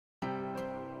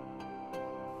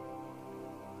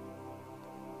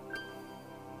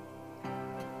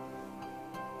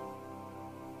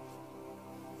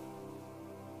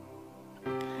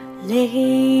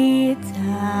lay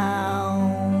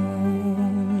down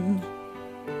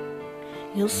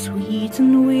your sweet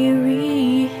and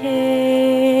weary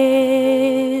head.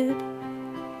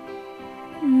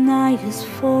 Night is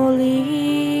falling,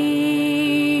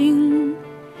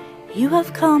 you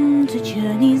have come to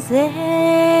journey's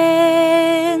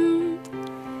end.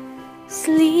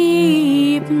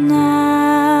 Sleep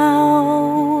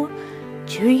now,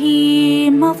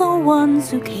 dream of the ones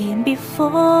who came before.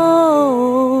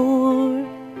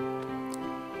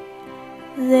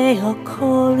 They are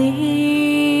calling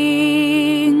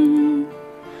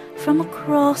from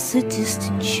across a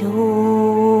distant shore.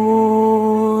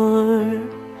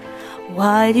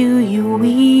 Why do you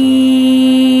weep?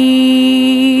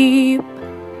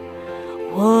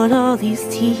 What are these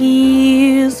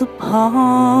tears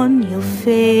upon your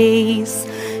face?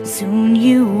 Soon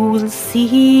you will see.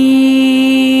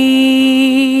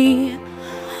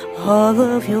 All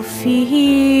of your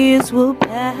fears will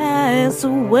pass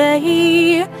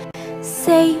away,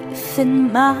 safe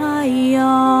in my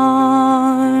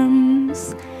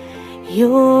arms.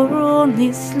 You're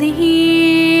only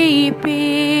sleeping.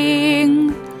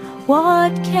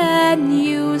 What can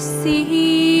you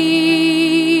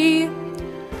see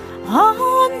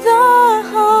on the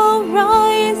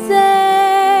horizon?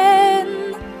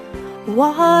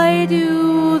 Why do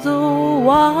the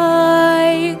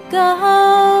white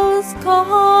gulls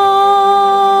call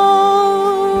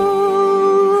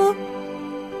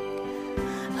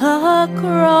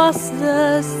across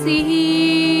the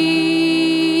sea?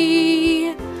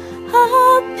 A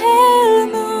pale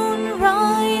moon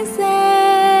rises.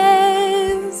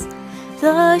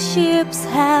 The ships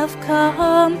have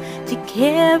come to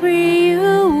carry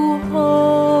you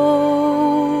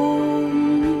home,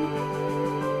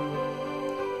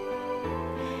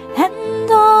 and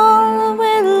all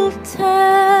will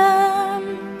turn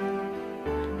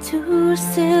to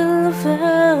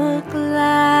silver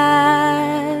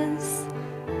glass,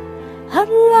 a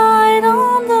light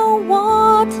on the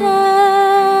water,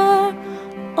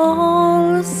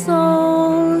 all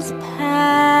souls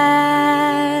pass,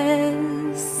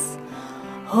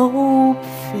 hope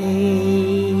fades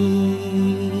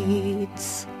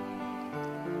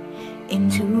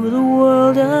into the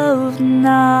world of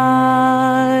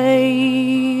night,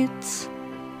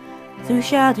 through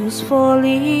shadows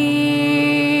falling,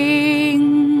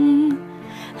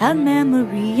 and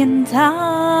memory and time.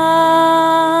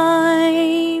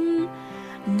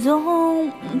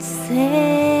 Don't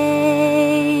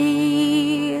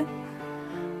say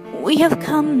we have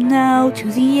come now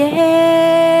to the end.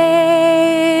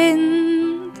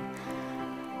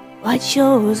 White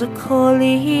shores are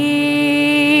calling.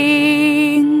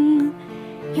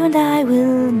 You and I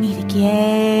will meet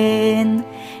again,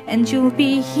 and you'll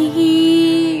be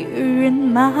here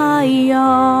in my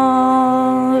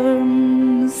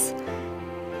arms,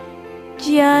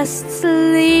 just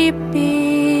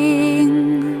sleeping.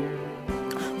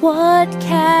 What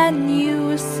can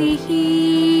you see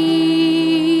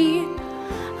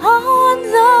on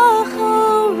the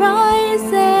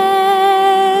horizon?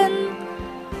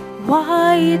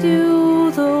 Why do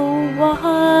the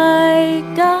white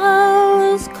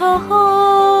gulls call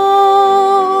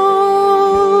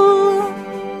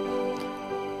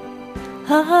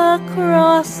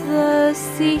across the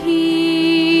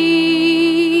sea?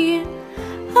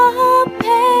 A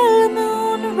pale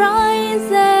moon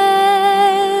rises.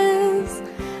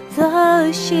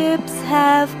 The ships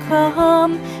have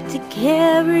come to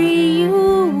carry you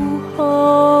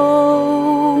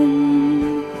home,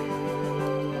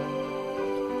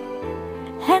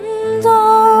 and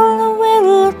all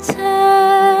will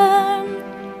turn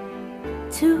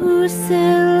to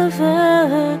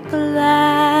silver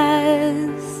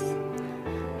glass,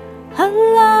 a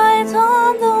light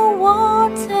on the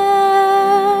water.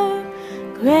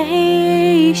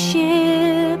 Gray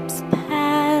ships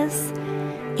pass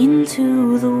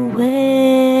into the west.